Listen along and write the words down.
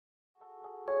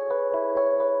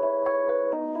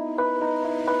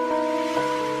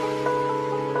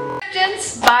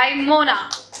by Mona.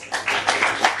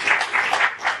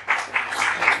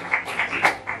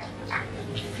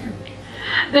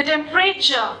 The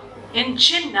temperature in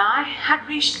Chennai had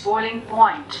reached boiling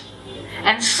point,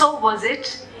 and so was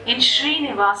it in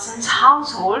Srinivasan's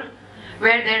household,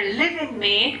 where their live-in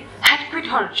maid had quit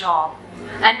her job,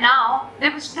 and now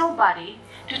there was nobody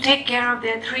to take care of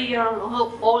their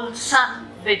 3-year-old son,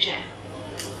 Vijay.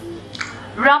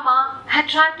 Rama had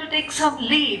tried to take some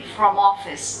leave from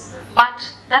office,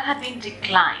 but that had been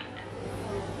declined.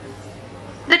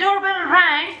 The doorbell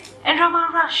rang and Rama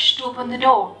rushed to open the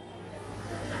door.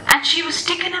 And she was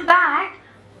taken aback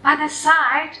by the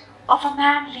sight of a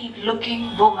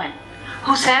manly-looking woman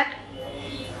who said,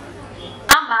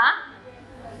 "Amma,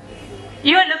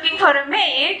 you are looking for a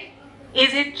maid,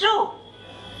 is it true?"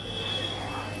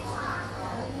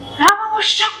 Rama was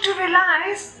shocked to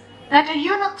realize that a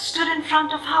eunuch stood in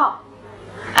front of her,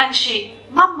 and she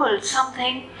mumbled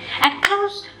something and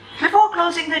before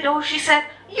closing the door she said,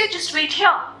 "You just wait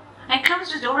here," and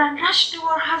closed the door and rushed to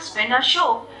her husband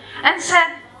Ashok and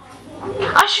said,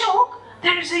 "Ashok,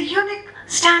 there is a eunuch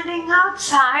standing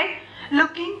outside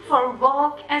looking for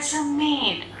work as a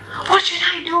maid. What should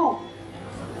I do?"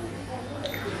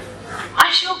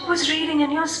 Ashok was reading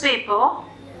a newspaper.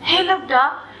 He looked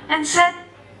up and said,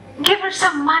 "Give her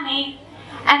some money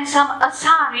and some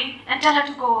asari and tell her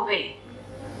to go away."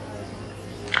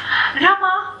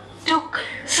 Rama took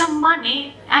some money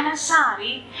and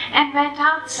asari and went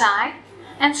outside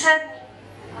and said,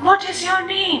 "What is your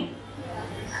name?"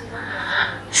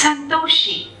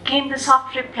 "Santoshi," came the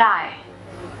soft reply.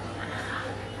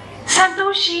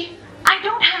 "Santoshi, I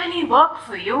don't have any work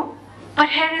for you, but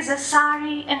here is a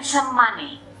sari and some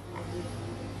money."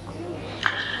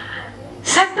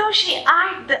 Santoshi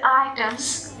eyed the items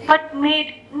but made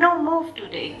no move to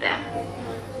take them.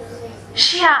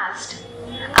 She asked,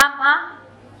 "Amma,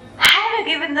 have you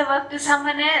given the work to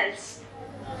someone else?"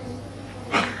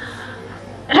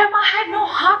 Rama had no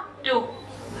heart to.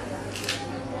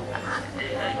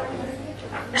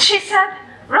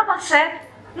 Rama said,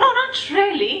 "No, not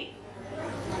really."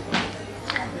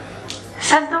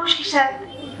 Santoshi said,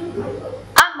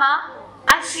 "Amma,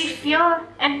 I see fear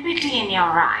and pity in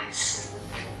your eyes.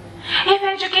 If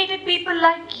educated people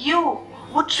like you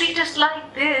would treat us like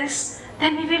this,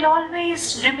 then we will always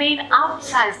remain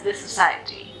outside the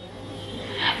society.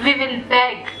 We will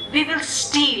beg, we will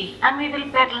steal, and we will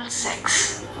peddle sex.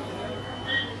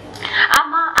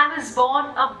 Amma, I was born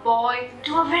a boy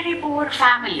to a very poor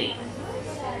family.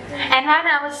 And when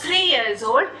I was 3 years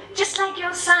old, just like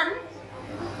your son,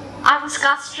 I was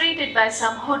castrated by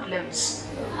some hoodlums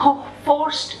who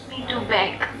forced me to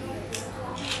beg."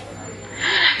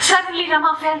 Suddenly Rama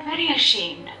felt very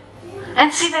ashamed,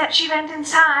 and she went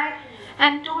inside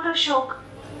and told Ashok,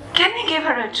 "Can we give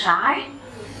her a try?"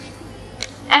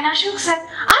 And Ashok said,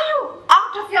 "Are you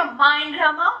out of your mind,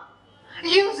 Rama?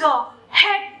 Use your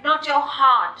head, not your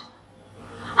heart.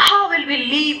 How will we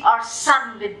leave our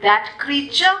son with that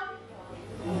creature?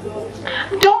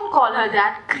 Don't call her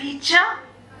that creature.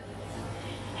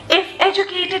 If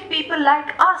educated people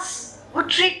like us would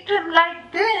treat him like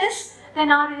this,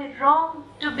 then are they wrong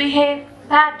to behave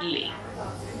badly?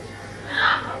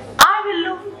 I will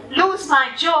lose my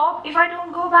job if I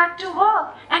don't go back to work,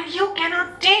 and you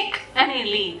cannot take any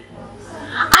leave.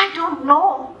 I don't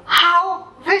know how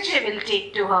Vijay will take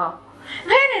to her.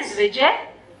 Where is Vijay?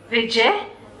 Vijay?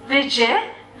 Vijay?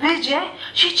 Vijay?"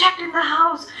 She checked in the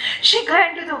house. She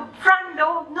went to the front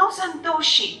door. No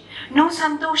Santoshi. No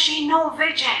Santoshi, no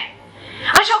Vijay.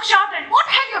 Ashok shouted, "What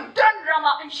have you done,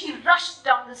 Rama?" And she rushed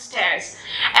down the stairs.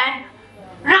 And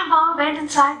Rama went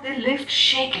inside the lift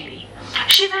shakily.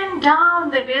 She went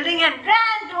down the building and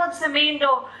ran towards the main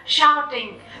door, shouting,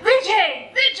 "Vijay!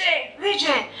 Vijay!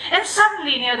 Vijay!" And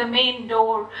suddenly near the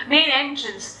main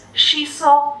entrance, she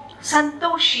saw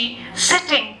Santoshi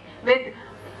sitting with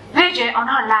Vijay on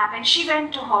her lap, and she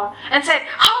went to her and said,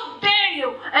 "How dare you?"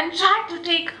 and tried to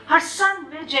take her son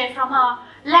Vijay from her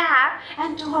lap,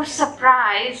 and to her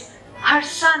surprise, her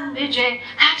son Vijay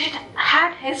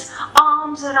had his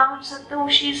arms around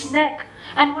Santoshi's neck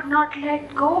and would not let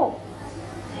go.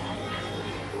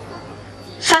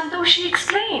 Santoshi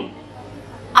explained,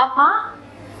 "Amma,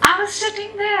 I was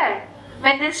sitting there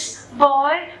when this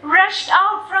boy rushed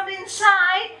out from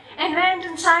inside and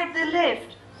went inside the lift.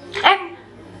 And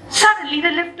suddenly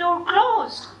the lift door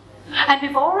closed. And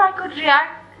before I could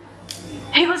react,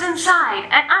 he was inside.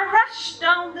 And I rushed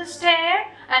down the stair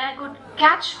and I could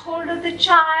catch hold of the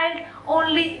child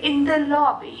only in the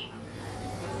lobby."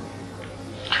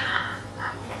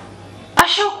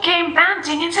 Ashok came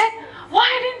panting and said, "Why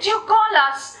didn't you call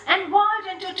us? And why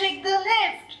didn't you take the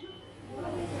lift?"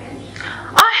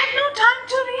 I had no time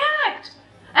to react.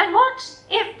 And what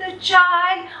if the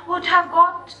child would have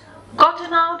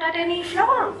gotten out at any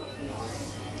floor?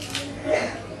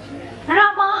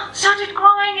 Rama started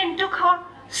crying and took her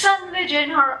sandwich in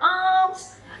her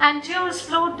arms, and tears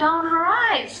flowed down her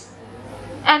eyes.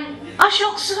 And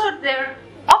Ashok stood there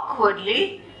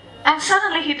awkwardly, and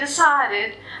suddenly he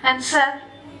decided and said,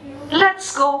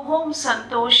 "Let's go home,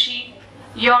 Santoshi.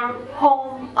 Your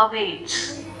home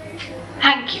awaits."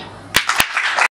 Thank you.